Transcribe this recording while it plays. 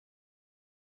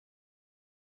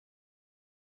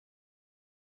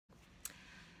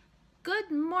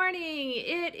Good morning.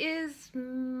 It is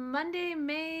Monday,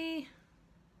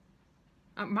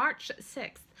 March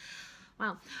 6th.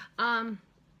 Wow. And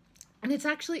it's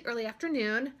actually early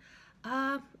afternoon.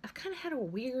 I've kind of had a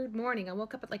weird morning. I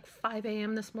woke up at like 5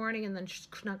 a.m. this morning and then just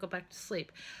could not go back to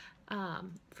sleep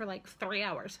for like 3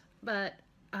 hours. But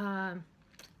I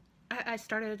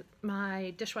started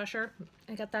my dishwasher.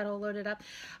 I got that all loaded up.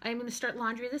 I'm going to start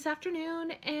laundry this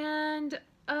afternoon, and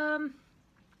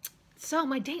so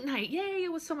my date night, yay,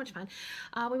 it was so much fun.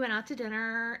 We went out to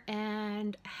dinner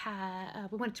and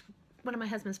we went to one of my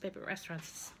husband's favorite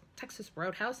restaurants, Texas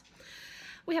Roadhouse.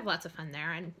 We have lots of fun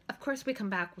there, and of course we come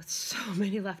back with so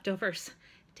many leftovers.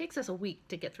 It takes us a week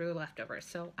to get through leftovers,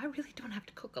 so I really don't have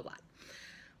to cook a lot,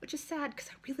 which is sad because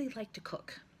I really like to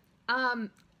cook.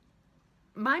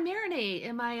 My marinade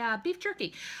and my beef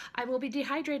jerky, I will be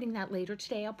dehydrating that later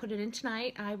today. I'll put it in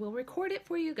tonight. I will record it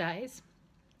for you guys.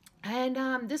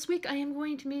 And this week I am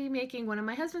going to be making one of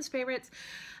my husband's favorites,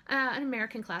 an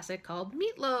American classic called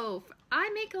meatloaf. I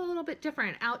make it a little bit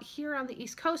different. Out here on the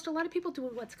East Coast, a lot of people do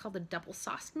what's called a double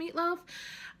sauced meatloaf.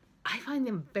 I find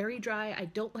them very dry. I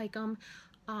don't like them.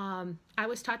 I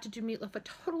was taught to do meatloaf a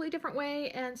totally different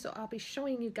way, and so I'll be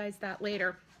showing you guys that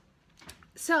later.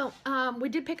 So we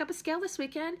did pick up a scale this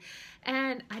weekend,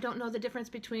 and I don't know the difference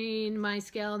between my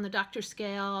scale and the doctor's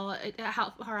scale,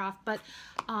 how far off, but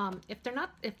if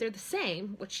they're the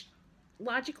same, which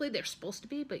logically they're supposed to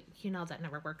be, but you know that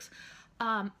never works.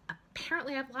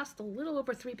 Apparently I've lost a little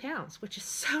over 3 pounds, which is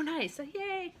so nice. So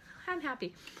yay, I'm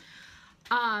happy.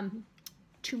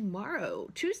 Tomorrow,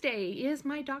 Tuesday, is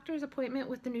my doctor's appointment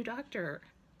with the new doctor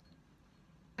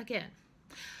again.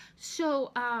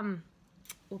 So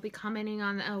we'll be commenting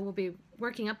on, we'll be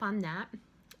working up on that.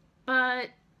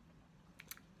 But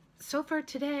so far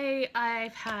today,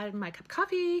 I've had my cup of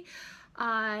coffee.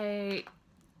 I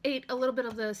ate a little bit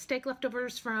of the steak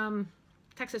leftovers from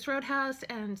Texas Roadhouse,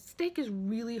 and steak is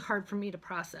really hard for me to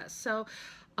process. So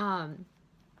I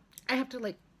have to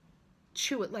like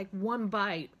chew it, like one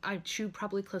bite I chew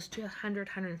probably close to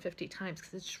 150 times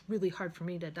because it's really hard for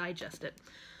me to digest it.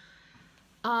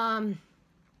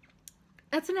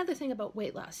 That's another thing about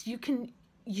weight loss. You can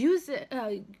use it,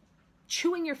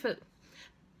 chewing your food.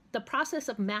 The process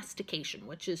of mastication,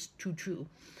 which is to chew.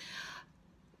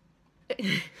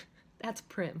 That's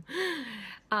prim.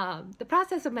 The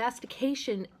process of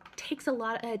mastication takes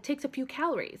takes a few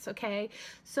calories, okay?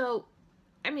 So,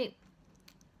 I mean,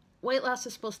 weight loss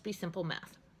is supposed to be simple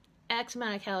math. X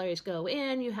amount of calories go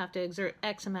in, you have to exert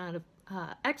X amount of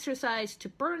exercise to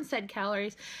burn said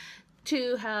calories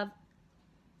to have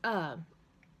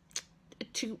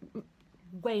to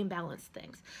weigh and balance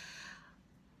things.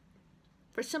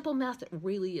 For simple math, it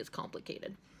really is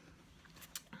complicated.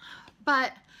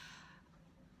 But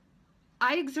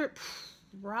I exert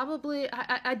probably,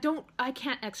 I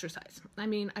can't exercise. I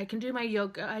mean, I can do my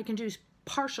yoga, I can do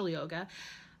partial yoga,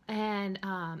 and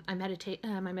I meditate,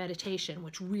 my meditation,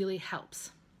 which really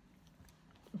helps.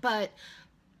 But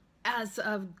as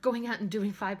of going out and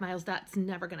doing 5 miles, that's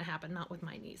never going to happen, not with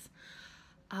my knees.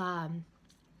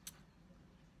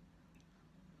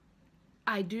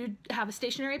 I do have a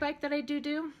stationary bike that I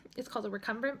do. It's called a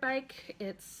recumbent bike.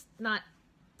 It's not,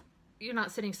 you're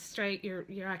not sitting straight,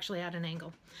 you're actually at an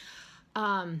angle.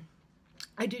 I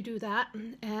do that,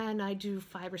 and I do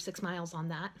 5 or 6 miles on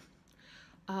that,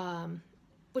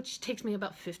 which takes me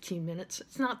about 15 minutes.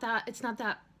 It's not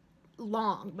that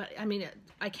long, but I mean,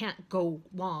 I can't go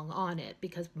long on it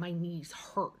because my knees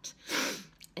hurt.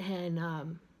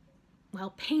 And,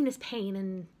 well, pain is pain,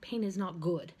 and pain is not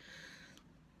good.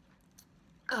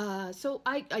 So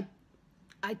I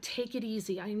take it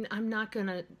easy. I'm not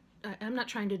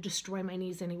trying to destroy my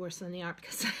knees any worse than they are,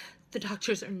 because the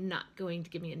doctors are not going to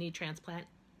give me a knee transplant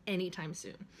anytime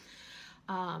soon.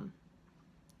 When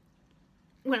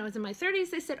I was in my 30s,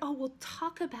 they said, oh, we'll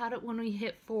talk about it when we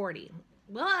hit 40.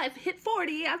 Well, I've hit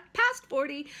 40, I've passed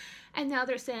 40, and now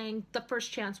they're saying the first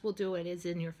chance we'll do it is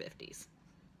in your 50s.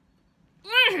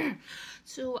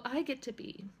 So I get to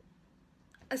be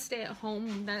a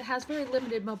stay-at-home that has very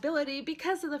limited mobility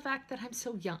because of the fact that I'm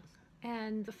so young,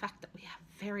 and the fact that we have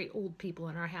very old people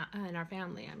in our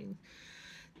family. I mean,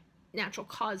 natural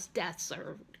cause deaths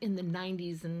are in the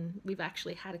 90s, and we've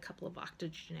actually had a couple of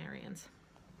octogenarians.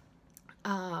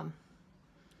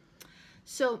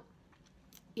 So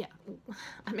yeah,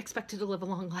 I'm expected to live a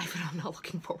long life, and I'm not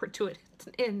looking forward to it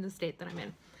in the state that I'm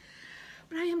in.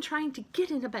 But I am trying to get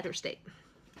in a better state.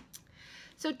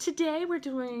 So today we're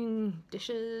doing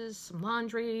dishes, some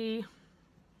laundry.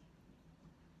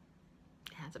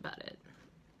 That's about it.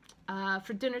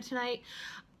 For dinner tonight,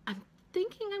 I'm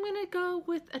thinking I'm gonna go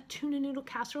with a tuna noodle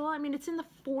casserole. I mean, it's in the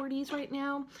 40s right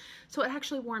now, so it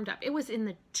actually warmed up. It was in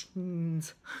the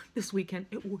teens this weekend.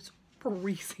 It was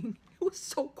freezing. It was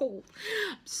so cold.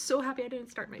 I'm so happy I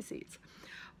didn't start my seeds.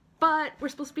 But we're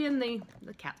supposed to be in the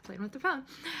cat's playing with the phone.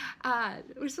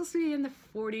 We're supposed to be in the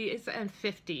 40s and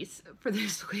 50s for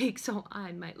this week, so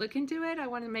I might look into it. I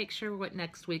want to make sure what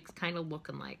next week's kind of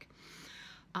looking like.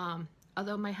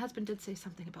 Although my husband did say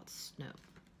something about snow.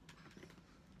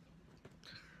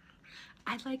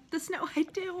 I like the snow, I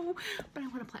do, but I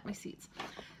want to plant my seeds.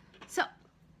 So,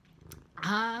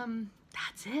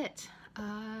 that's it.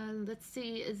 Let's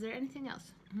see, is there anything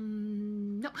else?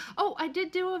 No. Oh, I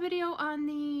did do a video on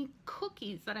the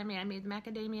cookies that I made. I made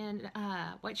macadamia and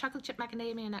white chocolate chip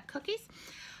macadamia nut cookies.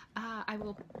 I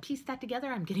will piece that together.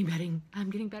 I'm getting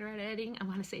better at editing. I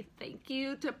want to say thank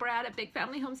you to Brad at Big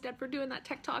Family Homestead for doing that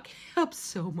tech talk. It helps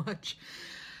so much.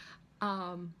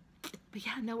 But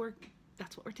yeah, no,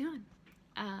 that's what we're doing.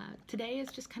 Today is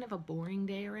just kind of a boring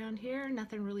day around here.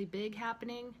 Nothing really big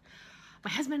happening. My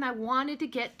husband and I wanted to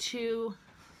get to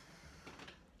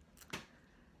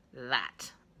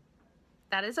that.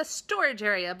 That is a storage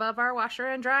area above our washer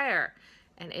and dryer,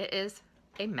 and it is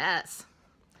a mess.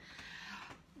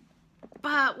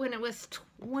 But when it was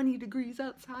 20 degrees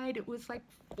outside, it was like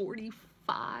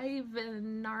 45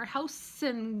 in our house,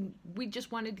 and we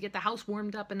just wanted to get the house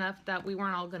warmed up enough that we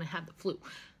weren't all going to have the flu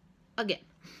again.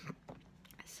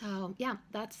 So yeah,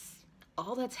 that's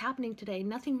all that's happening today.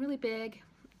 Nothing really big.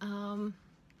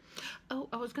 Oh,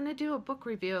 I was going to do a book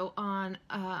review on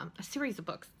a series of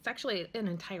books. It's actually an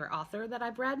entire author that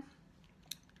I've read.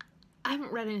 I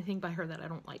haven't read anything by her that I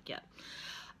don't like yet.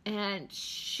 And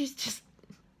she's just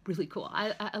really cool.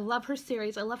 I love her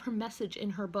series. I love her message in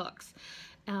her books.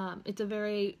 It's a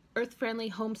very earth-friendly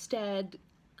homestead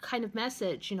kind of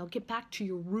message, you know, get back to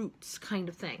your roots kind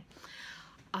of thing.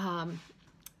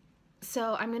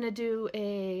 So I'm going to do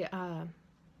an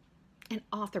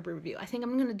author review. I think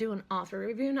I'm going to do an author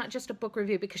review, not just a book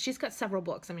review, because she's got several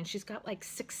books. I mean, she's got like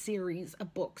 6 series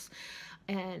of books,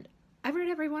 and I've read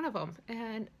every one of them,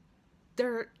 and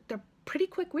they're pretty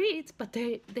quick reads, but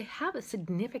they have a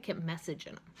significant message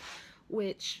in them,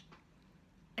 which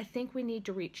I think we need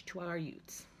to reach to our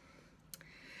youths.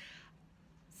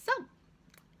 So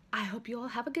I hope you all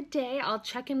have a good day. I'll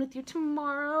check in with you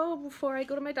tomorrow before I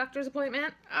go to my doctor's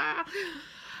appointment.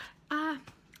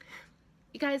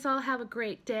 You guys all have a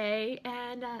great day,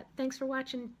 and thanks for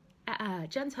watching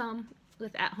Jen's Home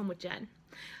with At Home with Jen.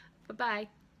 Bye-bye.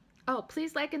 Oh,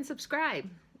 please like and subscribe,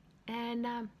 and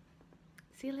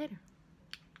see you later.